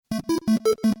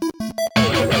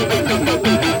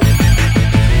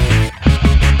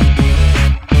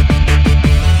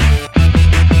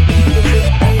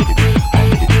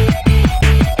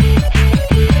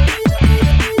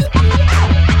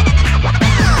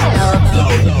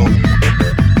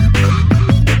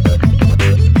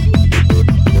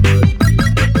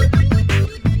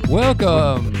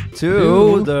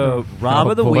to the Rob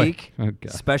of the boy. Week Oh,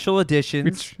 God. special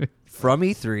editions from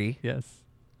E3. Yes.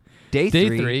 Day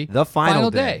three, the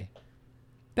final day.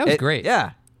 That was great.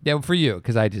 Yeah. Yeah, for you,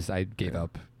 because I gave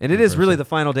up. And it is really the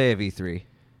final day of E3.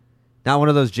 Not one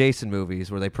of those Jason movies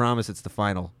where they promise it's the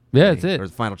final. Yeah, day, that's it. Or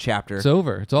the final chapter. It's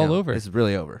over. It's all over. It's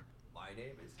really over. My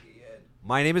name is Ian.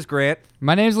 My name is Grant.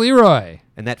 My name's Leroy.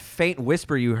 And that faint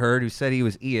whisper you heard who said he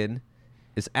was Ian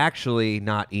is actually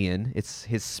not Ian. It's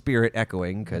his spirit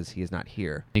echoing because he is not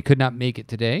here. He could not make it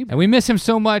today, and we miss him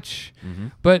so much. Mm-hmm.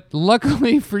 But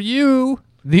luckily for you,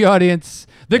 the audience,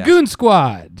 the Yeah. Goon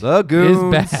Squad The Goons.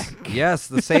 is back. Yes,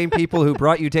 the same people who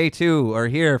brought you day 2 are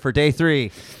here for day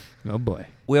 3. Oh, boy.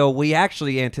 Well, we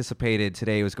actually anticipated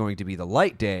today was going to be the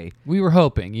light day. We were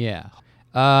hoping, yeah.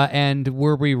 And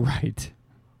were we right?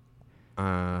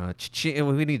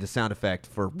 We need the sound effect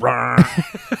for...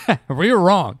 We were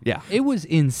wrong. Yeah. It was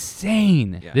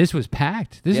insane. Yeah. This was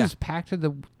packed. This Yeah. was packed to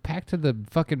the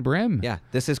fucking brim. Yeah,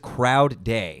 this is crowd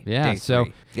day. Yeah. Day So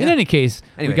 3. in Yeah. any case,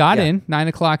 Anyway, we got yeah. in. 9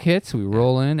 o'clock hits. We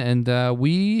roll in, and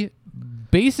we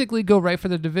basically go right for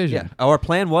the division. Yeah, our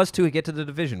plan was to get to the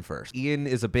division first. Ian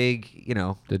is a big,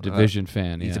 The division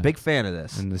fan. He's yeah. a big fan of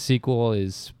this. And the sequel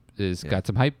is got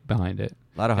some hype behind it.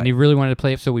 A lot of And he hype. really wanted to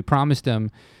play it, so we promised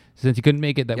him, since he couldn't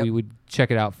make it, that Yep. we would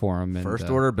check it out for him. And, First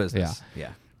order of business. Yeah. Yeah.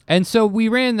 And so we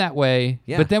ran that way,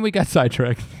 Yeah. but then we got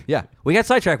sidetracked. Yeah. We got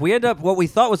sidetracked. We ended up what we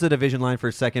thought was the division line for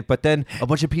a second, but then a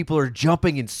bunch of people are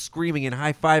jumping and screaming and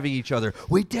high-fiving each other.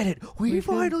 We did it. We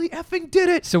finally effing did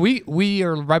it. So we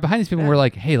are right behind these people, and we're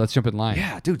like, hey, let's jump in line.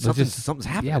 Yeah, dude, Let's something's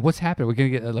happening. Yeah, what's happening? We're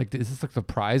going to get, is this like the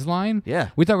prize line? Yeah.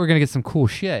 We thought we were going to get some cool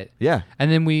shit. Yeah. And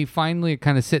then we finally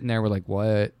kind of sitting there, we're like,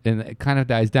 what? And it kind of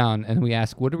dies down, and we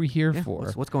ask, what are we here Yeah,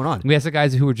 for? what's going on? We asked the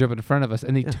guys who were jumping in front of us,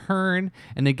 and they turn,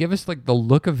 and they give us like the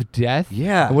look of death.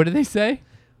 Yeah. And what did they say?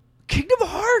 Kingdom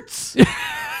Hearts.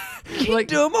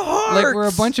 Kingdom Hearts. Like we're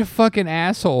a bunch of fucking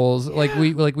assholes. Like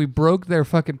we broke their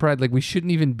fucking pride. Like we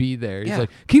shouldn't even be there. He's Yeah. like,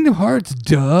 Kingdom Hearts,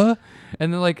 duh.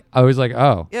 And then like I was like,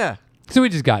 oh. Yeah. So we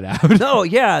just got out. No,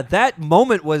 yeah, that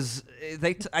moment was.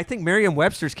 I think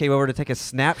Merriam-Webster's came over to take a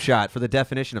snapshot for the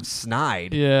definition of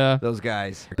snide. Yeah. Those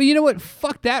guys. But you know what?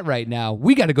 Fuck that right now.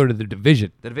 We got to go to the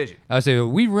division. The division. I would say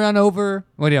we run over.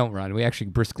 Well, we don't run. We actually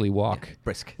briskly walk.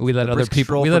 Brisk. We let The other brisk people.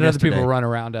 stroll We let from other people yesterday. run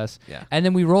around us. Yeah. And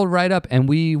then we roll right up, and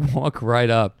we walk right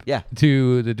up. Yeah.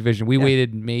 To the division. We Yeah.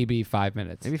 waited maybe 5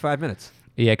 minutes. Maybe 5 minutes.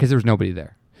 Yeah, because there was nobody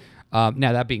there. Now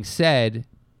that being said,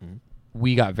 Mm-hmm.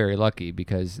 we got very lucky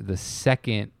because the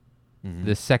second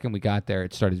we got there,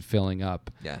 it started filling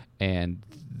up. Yeah. And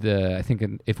I think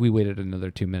if we waited another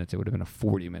 2 minutes, it would have been a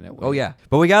 40-minute wait. Oh, yeah.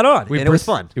 But we got on, and it was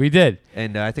fun. We did.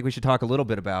 And I think we should talk a little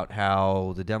bit about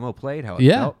how the demo played, how it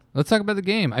Yeah. felt. Let's talk about the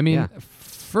game. I mean, Yeah.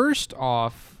 first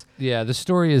off, yeah, the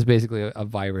story is basically a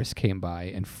virus came by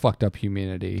and fucked up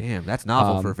humanity. Damn, that's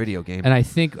novel for a video game. And I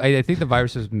think the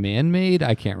virus was man-made.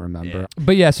 I can't remember.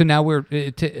 But yeah, so now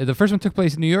the first one took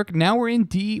place in New York. Now we're in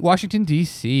Washington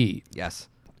D.C. Yes.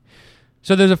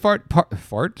 So there's a fart.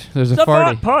 There's a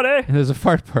party. party. There's a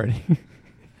fart party.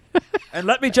 And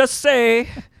let me just say,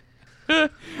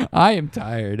 I am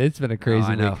tired. It's been a crazy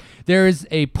I know. week. There is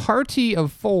a party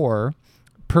of 4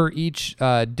 per each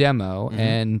demo,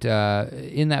 and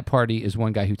in that party is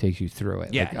one guy who takes you through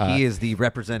it. yeah, he is the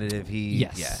representative.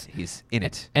 Yes. Yeah, he's in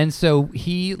it. And so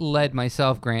he led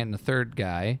myself, Grant, and the third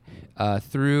guy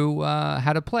through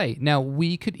how to play. Now,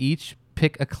 we could each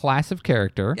pick a class of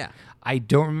character. Yeah. I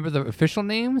don't remember the official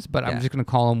names, but I'm Yeah. just going to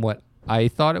call them what I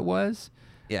thought it was.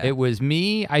 Yeah. It was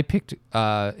me. I picked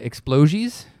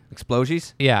Explosies.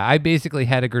 Explosions. Yeah, I basically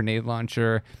had a grenade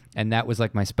launcher, and that was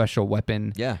like my special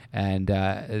weapon. Yeah. And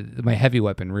my heavy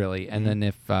weapon, really. And then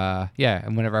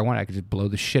and whenever I wanted, I could just blow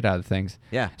the shit out of things.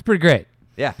 Yeah. It's pretty great.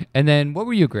 Yeah. And then what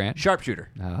were you, Grant? Sharpshooter.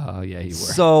 Oh, yeah, you were.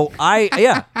 So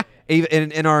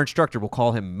and our instructor will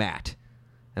call him Matt.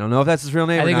 I don't know if that's his real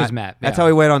name I or think it not. was Matt, That's yeah. how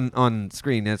he went on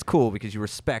screen, and it's cool because you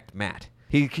respect Matt.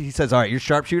 He says, all right, you're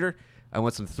sharpshooter. I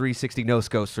want some 360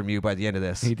 no-scopes from you by the end of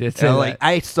this. He did And say like, that.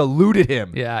 I saluted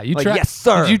him. Yeah, you like, tried. yes,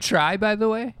 sir. Did you try, by the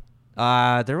way?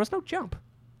 There was no jump.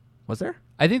 Was there?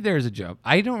 I think there is a jump.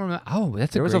 I don't remember. Oh,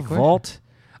 that's There a was great a question. vault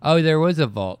Oh, there was a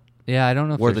vault. Yeah, I don't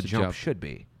know if where the there's a jump should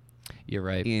be. You're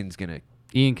right. Ian's going to...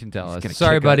 Ian can tell us. gonna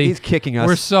Sorry, kick us. buddy. He's kicking us.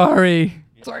 We're sorry.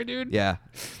 Sorry, dude. Yeah.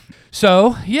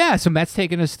 So Matt's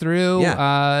taking us through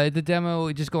Yeah. the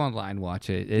demo. Just go online, watch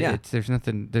it. Yeah. There's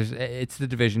nothing. It's the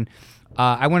division.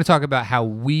 I want to talk about how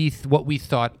what we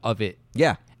thought of it.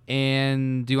 Yeah.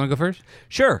 And do you want to go first?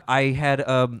 Sure. I had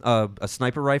a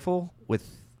sniper rifle with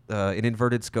an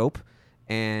inverted scope,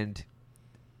 and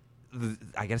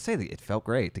I gotta say, it felt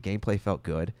great. The gameplay felt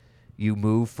good. You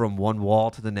move from one wall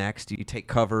to the next. You take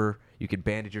cover. You can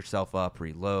bandage yourself up,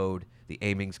 reload. The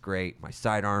aiming's great. My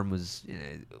sidearm was.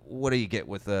 What do you get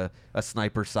with a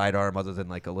sniper sidearm other than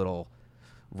like a little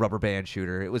rubber band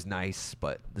shooter? It was nice,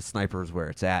 but the sniper is where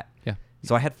it's at. Yeah.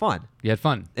 So I had fun. You had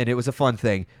fun. And it was a fun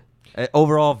thing.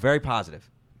 Overall, very positive.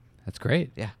 That's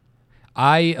great. Yeah.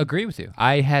 I agree with you.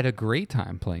 I had a great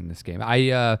time playing this game.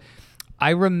 I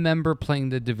remember playing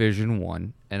the Division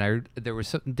 1, and there was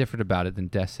something different about it than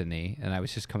Destiny, and I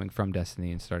was just coming from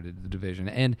Destiny and started the Division.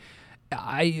 And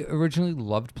I originally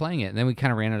loved playing it, and then we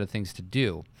kind of ran out of things to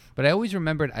do. But I always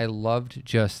remembered I loved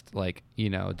just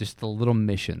just the little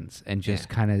missions and just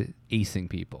kind of acing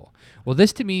people. Well,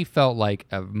 this to me felt like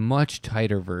a much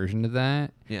tighter version of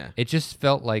that. Yeah. It just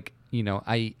felt like,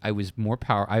 I was more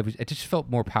it just felt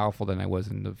more powerful than I was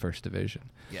in the first Division.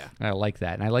 Yeah. And I like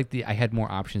that. And I had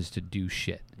more options to do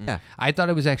shit. Yeah. I thought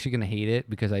I was actually going to hate it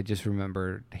because I just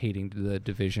remember hating the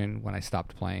Division when I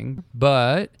stopped playing.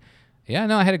 But yeah,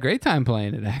 no, I had a great time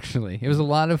playing it, actually. It was a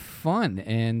lot of fun.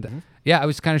 And yeah, I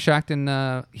was kind of shocked. And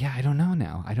I don't know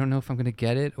now. I don't know if I'm going to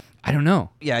get it. I don't know.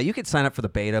 Yeah, you can sign up for the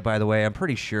beta, by the way. I'm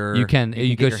pretty sure. You can.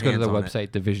 You get just your go to the hands on it.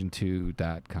 website,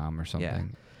 division2.com or something. Yeah.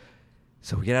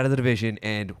 So we get out of the Division,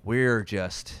 and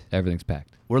Everything's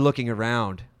packed. we're looking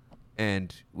around,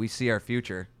 and we see our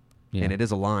future, Yeah. and it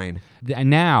is a line. And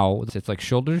now it's like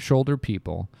shoulder to shoulder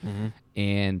people, Mm-hmm.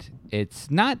 and it's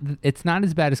not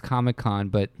as bad as Comic-Con,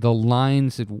 but the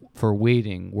lines for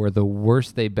waiting were the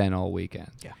worst they've been all weekend.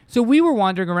 Yeah. So we were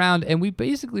wandering around, and we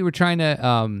basically were trying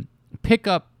to pick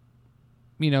up,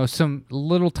 some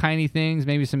little tiny things,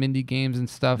 maybe some indie games and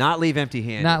stuff. Not leave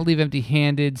empty-handed. Not leave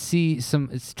empty-handed.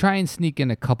 Try and sneak in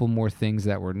a couple more things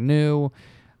that were new.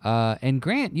 And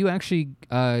Grant, you actually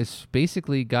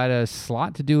basically got a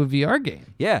slot to do a VR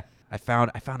game. Yeah. I found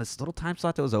this little time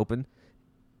slot that was open.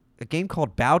 A game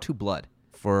called Bow to Blood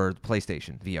for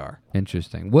PlayStation VR.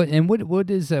 Interesting. What's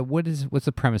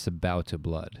the premise of Bow to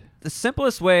Blood? The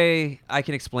simplest way I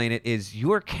can explain it is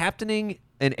you are captaining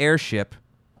an airship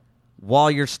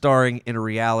while you're starring in a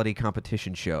reality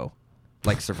competition show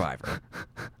like Survivor.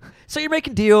 So you're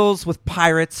making deals with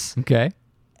pirates, Okay.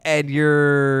 and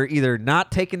you're either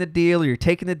not taking the deal or you're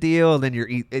taking the deal, and then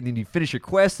you finish your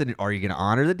quest, and are you going to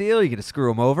honor the deal? Are you going to screw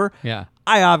them over? Yeah.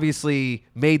 I obviously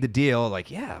made the deal. Like,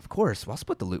 yeah, of course. I'll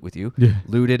split the loot with you. Yeah.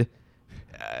 Looted,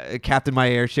 captained my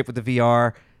airship with the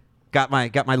VR, got my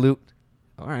loot.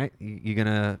 All right, you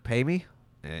gonna pay me?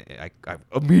 I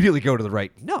immediately go to the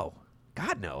right. No,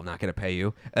 God, no, I'm not gonna pay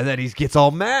you. And then he gets all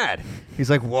mad.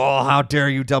 He's like, "Well, how dare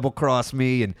you double cross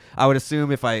me?" And I would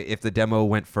assume if the demo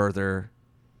went further,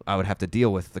 I would have to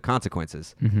deal with the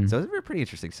consequences. Mhm. So it's a pretty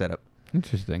interesting setup.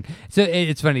 Interesting. So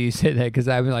it's funny you say that because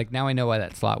I was like, now I know why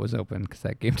that slot was open because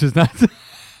that game does not.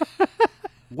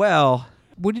 Well,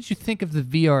 What did you think of the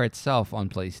VR itself on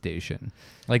PlayStation?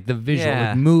 Like the visual, Yeah.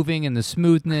 like moving and the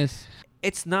smoothness.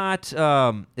 it's not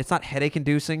headache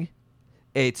inducing.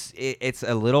 It's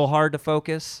a little hard to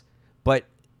focus, but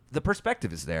the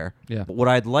perspective is there. Yeah. But what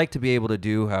I'd like to be able to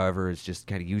do, however, is just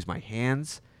kind of use my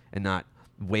hands and not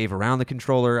wave around the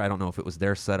controller. I don't know if it was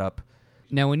their setup.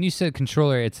 Now, when you said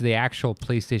controller, it's the actual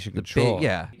PlayStation controller.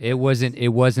 yeah. It wasn't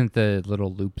the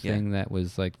little loop Yeah. thing that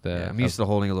was like the. Yeah, I'm used to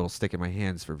holding a little stick in my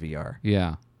hands for VR.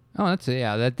 Yeah. Oh,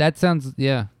 that sounds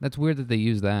that's weird that they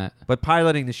use that. But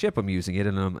piloting the ship, I'm using it,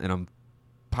 and I'm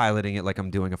piloting it like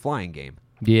I'm doing a flying game.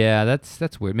 Yeah,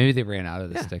 that's weird. Maybe they ran out of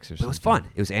the Yeah, sticks or but something. it was fun.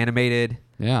 It was animated.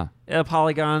 Yeah.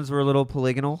 Polygons were a little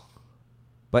polygonal,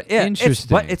 but yeah,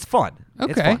 Interesting. it's fun.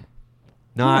 It's Okay. fun.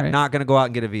 Not All right. not gonna go out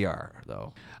and get a VR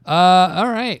though. All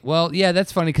right. Well, yeah,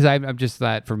 that's funny because I'm just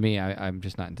that for me. I'm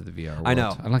just not into the VR world. I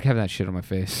know. I like having that shit on my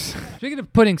face. Speaking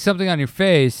of putting something on your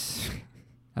face,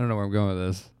 I don't know where I'm going with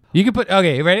this. You can put.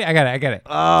 Okay, you ready? I got it.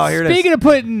 Oh, here it is. Speaking of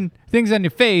putting things on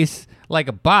your face, like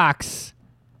a box,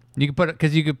 you can put it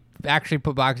because you could actually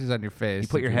put boxes on your face. You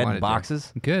put if your head in wanted to.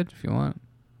 boxes? You could if you want.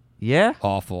 Yeah.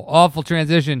 Awful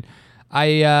transition.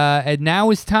 And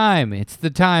now is time. It's the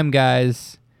time,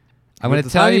 guys. I'm going to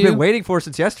It's tell time you. you've been waiting for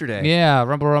since yesterday. Yeah,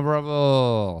 rumble.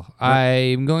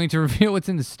 I'm going to reveal what's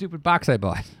in the stupid box I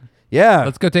bought. Yeah.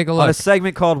 Let's go take a On look. a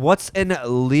segment called "What's in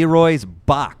Leroy's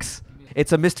Box."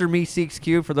 It's a Mr. Meeseeks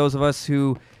cube for those of us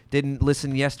who didn't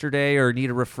listen yesterday or need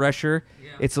a refresher. Yeah.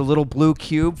 It's a little blue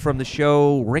cube from the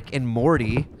show Rick and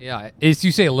Morty. Yeah, you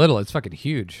say little, it's fucking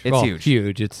huge. It's Well, huge.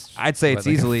 Huge. It's. I'd say what, it's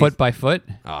like a easily foot by foot.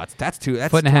 Oh, that's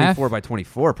foot 24 and a half? by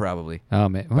 24 probably. Oh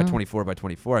man, By well. 24 by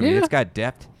 24. I mean, Yeah. it's got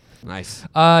depth. Nice.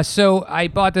 So I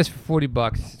bought this for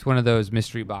 $40. It's one of those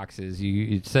mystery boxes.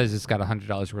 It says it's got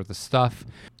 $100 worth of stuff.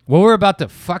 Well, we're about to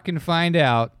fucking find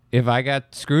out if I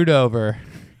got screwed over.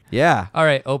 Yeah. All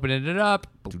right, opening it up.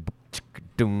 All right,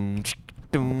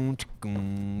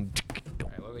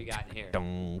 what do we we got in here?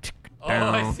 Dun, Oh,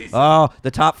 I see oh, the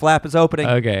top flap is opening.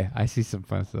 Okay, I see some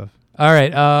fun stuff. All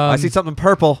right. I see something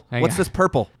purple. hang What's on. this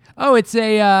purple? Oh, it's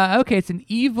it's an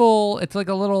evil. It's like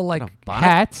a little like a bonnet?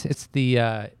 hat. It's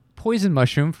the poison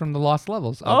mushroom from the Lost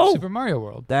Levels of Oh. Super Mario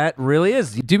World. That really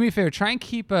is. Do me a favor. Try and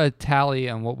keep a tally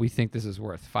on what we think this is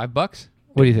worth. $5?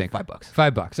 What do you think? $5.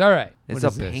 $5. All right. It's What a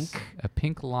is this? pink- A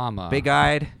pink llama.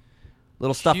 Big-eyed,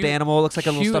 little stuffed Cute- animal. Looks like a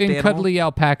little cute stuffed and animal. cuddly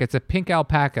alpaca. It's a pink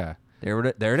alpaca. There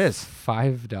it is.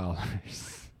 $5. All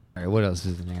right. What else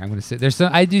is in there? I'm gonna say there's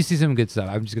some. I do see some good stuff.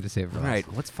 I'm just gonna save it for All last.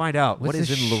 right, let's find out What's what is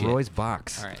this in shit? Leroy's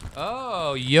box. All right.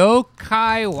 Oh,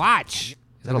 Yokai Watch. Is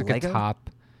that a like Lego? top?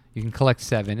 You can collect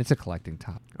 7. It's a collecting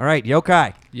top. All right,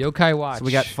 Yokai. Yokai Watch. So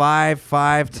we got 5,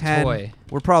 5, It's a 10. toy.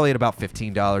 We're probably at about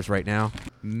 $15 right now.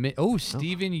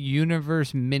 Steven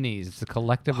Universe Minis. It's a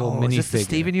collectible Oh, mini is this the figure.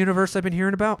 Steven Universe I've been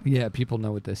hearing about? Yeah, people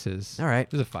know what this is. All right.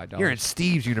 This is $5. You're in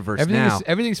Steve's Universe Everything now. is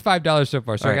everything's $5 so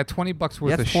far. So All I right. got $20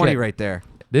 worth That's of 20 shit. right there.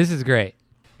 This is great.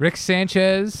 Rick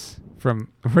Sanchez from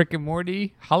Rick and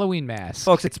Morty Halloween mask.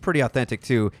 Folks, it's pretty authentic,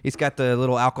 too. He's got the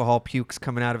little alcohol pukes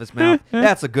coming out of his mouth.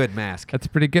 That's a good mask. That's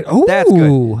pretty good. Oh, That's good.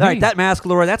 All right, that mask,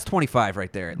 Laura, that's 25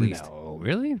 right there at least. No,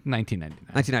 really? $19.99.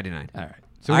 $19.99. All right.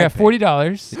 So we I got pay.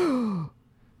 $40.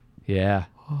 Yeah.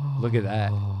 Look at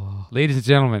that. Ladies and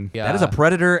gentlemen. That is a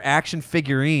Predator action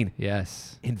figurine.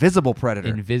 Yes. Invisible Predator.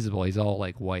 Invisible. He's all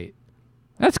like white.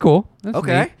 That's cool. That's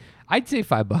Okay. neat. I'd say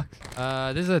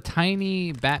 $5. This is a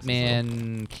tiny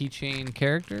Batman keychain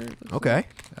character. Okay.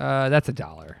 That's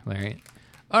 $1, Larry.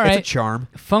 All It's right. a charm.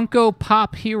 Funko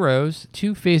Pop Heroes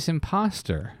Two-Face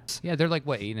Imposter. Yeah, they're like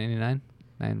what, $8.99?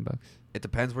 $9. It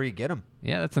depends where you get them.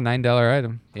 Yeah, that's a $9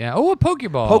 item. Yeah. Oh, a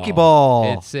Pokeball.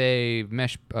 Pokeball. It's a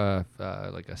mesh,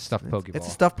 like a stuffed Pokeball. It's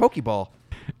a stuffed Pokeball.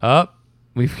 Up,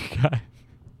 we've got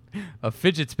a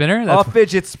fidget spinner. That's A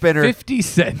fidget spinner. 50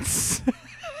 cents.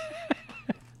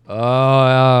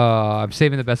 I'm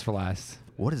saving the best for last.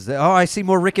 What is that? Oh, I see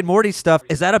more Rick and Morty stuff.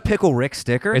 Is that a Pickle Rick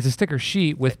sticker? It's a sticker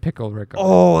sheet with Pickle Rick on it.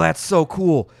 Oh, that's so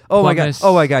cool. Oh my god. Plumbus.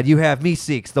 Oh my god. You have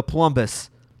Meeseeks, the Plumbus.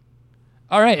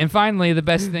 All right, and finally, the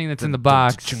best thing that's in the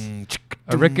box,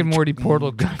 a Rick and Morty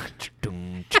portal gun.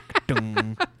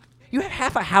 You have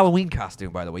half a Halloween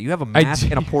costume, by the way. You have a mask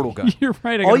and a portal gun. You're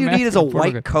right. I All got you mask need is a and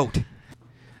portal white gun. coat.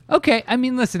 Okay, I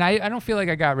mean, listen, I don't feel like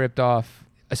I got ripped off.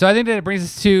 So I think that it brings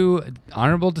us to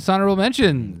honorable, dishonorable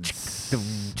mentions.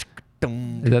 Is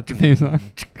that the theme song?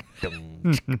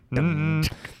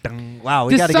 Wow,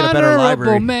 we got to get a better Dishonorable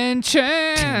library.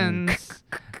 mentions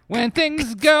when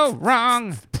things go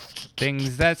wrong.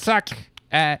 Things that suck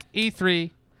at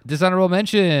E3. Dishonorable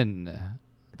mention.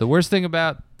 The worst thing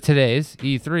about today's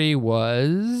E3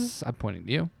 was... I'm pointing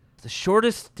to you. The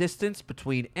shortest distance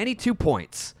between any 2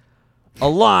 points. A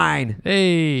line.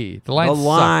 Hey, the lines The sucked.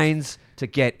 lines to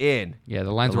get in. Yeah,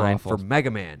 the lines The were line awful. for Mega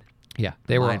Man. Yeah,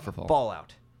 they the were line awful. for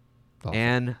Fallout. Awful.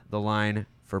 And the line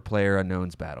for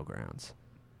PlayerUnknown's Battlegrounds.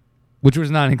 Which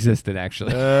was non-existent,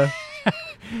 actually. The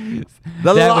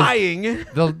That was- lying.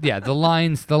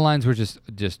 The lines were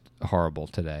just horrible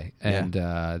today, and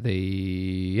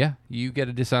you get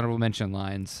a dishonorable mention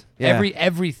lines. Yeah.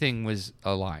 Everything was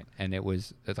a line, and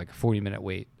it's like a 40-minute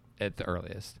wait at the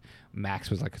earliest. Max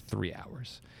was like 3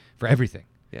 hours for everything.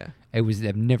 Yeah.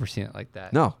 I've never seen it like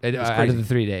that. No, it was out crazy. of the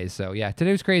 3 days. So yeah,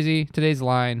 today was crazy. Today's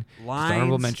line.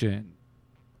 Dishonorable Lines. mention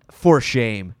For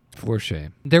shame. for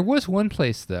shame. There was one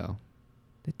place though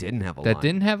It didn't have a that line.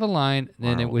 didn't have a line,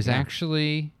 and Wow, it was yeah.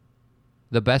 actually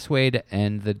the best way to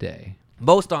end the day.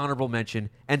 Most honorable mention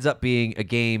ends up being a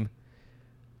game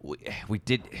we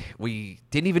didn't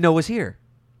even know was here.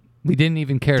 We didn't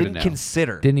even care Didn't to know.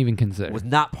 consider. Didn't even consider. Was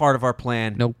not part of our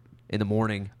plan. Nope. In the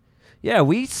morning. Yeah,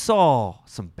 we saw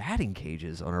some batting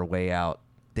cages on our way out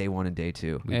day 1 and day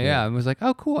 2. We Yeah, did. it was like,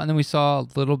 oh, cool. And then we saw a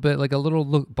little bit, like a little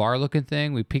bar-looking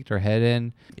thing. We peeked our head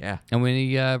in, Yeah. and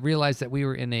we realized that we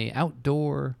were in a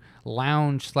outdoor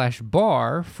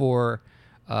lounge/bar for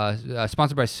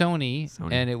sponsored by Sony,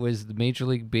 and it was the Major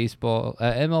League Baseball,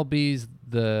 MLB's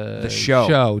The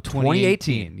show.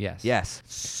 2018. Yes. Yes.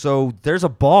 So there's a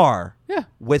bar Yeah.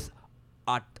 with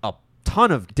a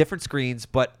ton of different screens,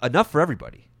 but enough for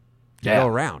everybody to Yeah. go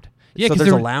around. Yeah, so 'cause there's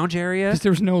a there- lounge area, Because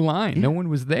there was no line. No one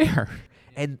was there.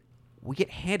 and we get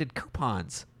handed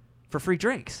coupons for free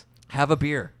drinks. Have a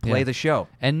beer. Play Yeah. the show.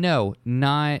 And no,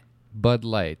 not Bud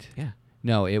Light. Yeah.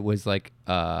 No, it was like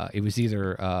it was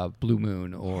either Blue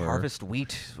Moon or Harvest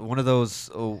Wheat, one of those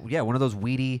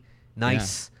weedy,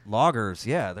 nice lagers.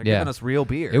 Yeah, they're Yeah. giving us real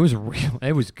beer. It was real.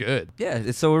 It was good.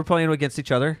 Yeah, so we're playing against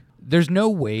each other. There's no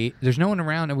wait. There's no one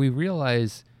around, and we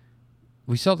realize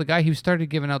we saw the guy who started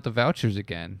giving out the vouchers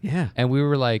again. Yeah. And we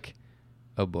were like,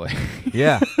 oh boy.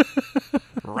 Yeah.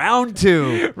 Round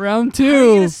 2. Round How are you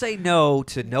 2. gonna say no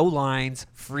to no lines,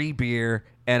 free beer,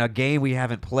 and a game we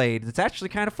haven't played? That's actually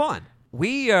kind of fun.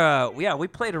 We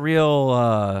played a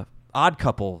real odd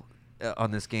couple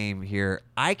on this game here.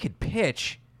 I could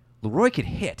pitch, Leroy could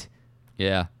hit.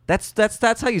 Yeah,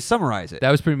 That's how you summarize it. that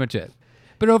was pretty much it.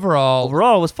 But overall,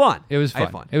 Overall, it was fun. it was I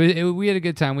had fun. We had a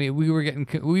good time. We were getting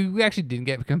we actually didn't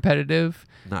get competitive.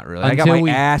 Not really. I got my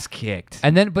ass kicked.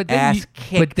 And then, but then, Ass you,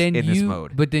 kicked but then in you, this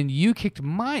mode. But then you kicked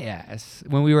my ass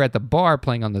when we were at the bar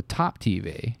playing on the top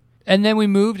TV. And then we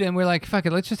moved and we're like, fuck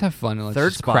it, let's just have fun and let's Third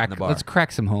just spot crack. in the bar. Let's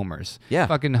crack some homers. Yeah.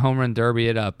 Fucking home run derby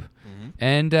it up.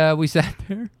 And we sat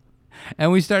there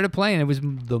and we started playing. It was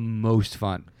the most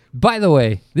fun. By the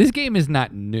way, this game is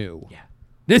not new. Yeah.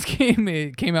 This game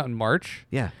it came out in March.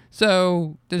 Yeah.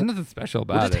 So there's nothing special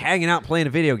We're about just it. hanging out playing a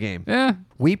video game. Yeah.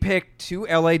 We picked 2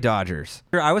 LA Dodgers.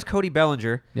 I was Cody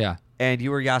Bellinger, Yeah. and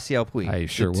you were Yasiel Puig. I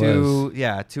sure was.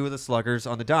 Yeah, 2 of the sluggers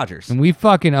on the Dodgers. And we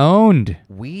fucking owned.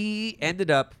 We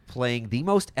ended up playing the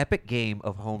most epic game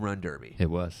of home run derby. It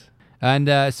was.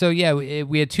 And so, yeah,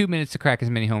 we had 2 minutes to crack as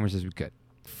many homers as we could.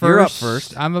 You're up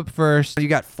first. I'm up first. You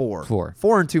got 4. 4.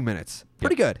 4 in 2 minutes.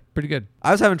 Pretty good. Pretty good.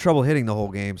 I was having trouble hitting the whole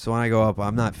game, so when I go up,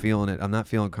 I'm not feeling it. I'm not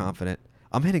feeling confident.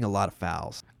 I'm hitting a lot of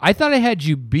fouls. I thought I had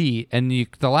you beat, and the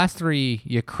last 3,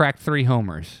 you cracked 3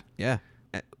 homers. Yeah.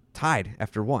 Tied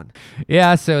after 1.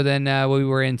 Yeah, so then we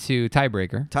were into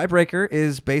tiebreaker. Tiebreaker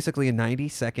is basically a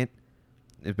 90-second,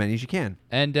 as many as you can.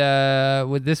 And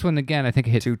with this one, again, I think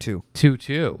it hit 2-2.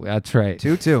 2-2. That's right.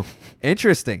 2-2.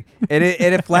 Interesting. And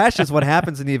it flashes what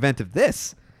happens in the event of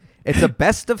this. It's a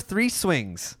best of 3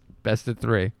 swings. Best of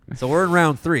 3. So we're in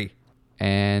round 3.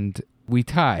 And we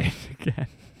tied again.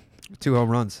 2 home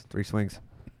runs, 3 swings.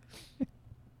 It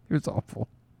was awful.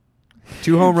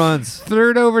 2 home runs.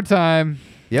 Third overtime.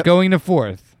 Yep. Going to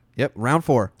 4th. Yep, round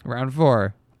 4. Round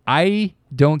 4. I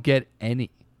don't get any.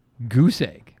 Goose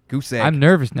egg. Goose egg. I'm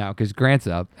nervous now because Grant's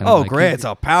up. and I'm Oh, like, Grant's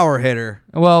a power hitter.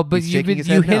 Well, but He's you shaking his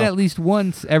hit head no. at least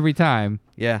once every time.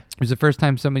 Yeah. It was the first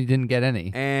time somebody didn't get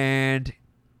any. And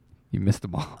You missed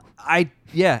them all. it's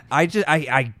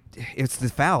the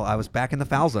foul. I was back in the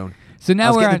foul zone. So now I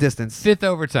was we're getting on the distance. 5th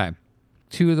overtime.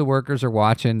 2 of the workers are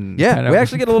watching. Yeah, kinda- we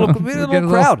actually get a little, we get a get little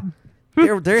crowd.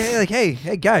 They're like, hey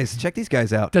guys, check these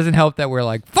guys out. Doesn't help that we're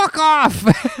like, fuck off!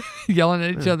 Yelling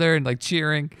at each other and like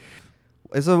cheering.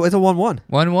 It's a 1-1.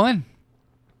 1-1.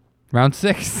 Round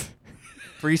 6.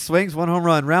 3 swings, 1 home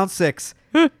run. Round 6.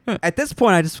 At this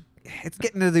point, it's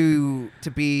getting to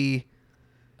be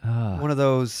one of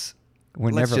those. We're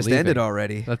Let's never just leaving. end it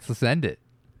already. Let's just end it.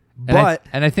 But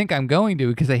and I think I'm going to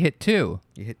because I hit 2.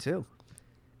 you hit 2,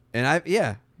 and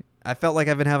I felt like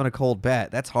I've been having a cold bat.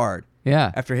 That's hard.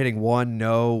 Yeah. After hitting 1,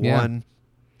 no, Yeah. 1.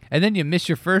 And then you miss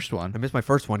your first one. I missed my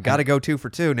first one. Got to go 2 for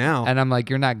 2 now. And I'm like,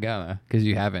 you're not gonna because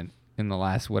you haven't in the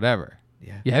last whatever.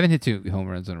 Yeah. You haven't hit 2 home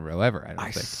runs in a row ever, I don't I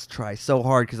think. try so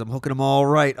hard because I'm hooking them all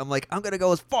right. I'm like, I'm going to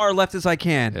go as far left as I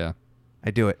can. Yeah.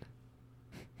 I do it.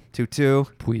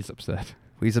 2-2. Please upset.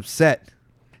 He's upset.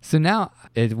 So now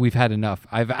we've had enough.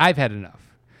 I've had enough.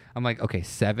 I'm like, okay,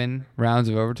 7 rounds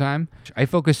of overtime. I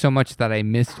focused so much that I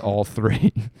missed all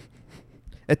 3.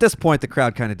 At this point, the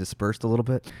crowd kind of dispersed a little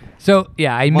bit. So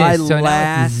yeah, I My missed. So now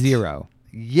last- it's 0.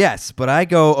 Yes, but I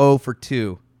go 0 for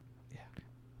 2.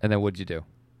 And then what'd you do?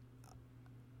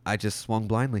 I just swung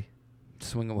blindly.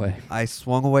 Swing away. I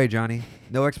swung away, Johnny.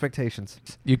 No expectations.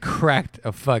 You cracked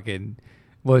a fucking,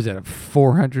 what was that, a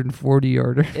 440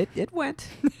 yarder? It went.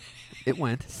 It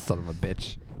went. Son of a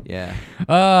bitch. Yeah.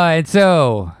 And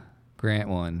so Grant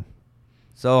won.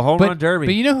 So home run derby.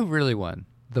 But you know who really won?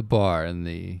 The bar and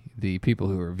the people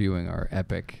who were viewing our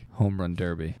epic home run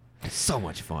derby. So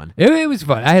much fun. It was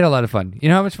fun. I had a lot of fun. You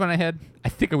know how much fun I had? I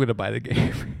think I'm going to buy the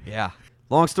game. Yeah.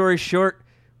 Long story short,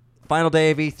 final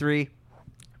day of E3.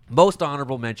 Most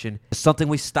honorable mention. Something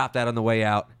we stopped at on the way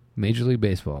out. Major League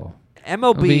Baseball.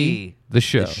 MLB. The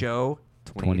Show. The Show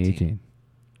 2018.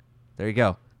 There you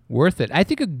go. Worth it. I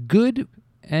think a good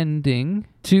ending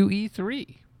to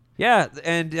E3. Yeah,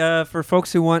 and for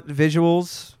folks who want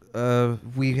visuals,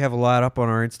 we have a lot up on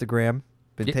our Instagram.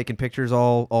 Been Yeah. taking pictures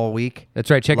all week.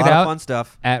 That's right. Check a it lot out. of fun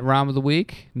stuff. At ROM of the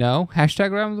Week. No.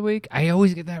 Hashtag ROM of the Week. I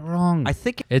always get that wrong. I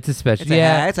think it's a special.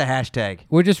 it's a hashtag.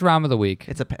 We're just ROM of the Week.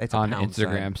 It's a on pound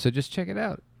Instagram. sign. So just check it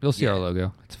out. You'll see Yeah. our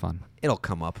logo. It's fun. It'll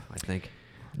come up, I think.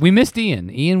 We missed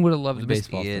Ian. Ian would have loved We the missed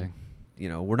baseball Ian. thing. You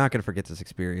know, we're not going to forget this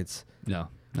experience. No.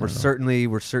 We're certainly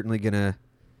going to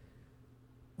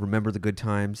remember the good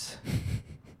times.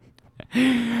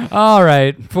 All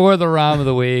right. For the ROM of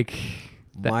the Week.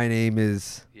 My name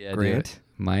is Yeah, do Grant. it.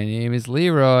 My name is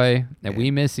Leroy, and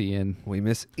we miss Ian. We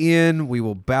miss Ian. We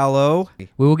will ballow. We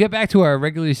will get back to our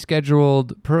regularly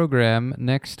scheduled program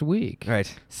next week. All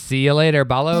right. See you later.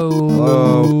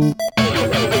 Ballo.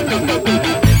 Hello.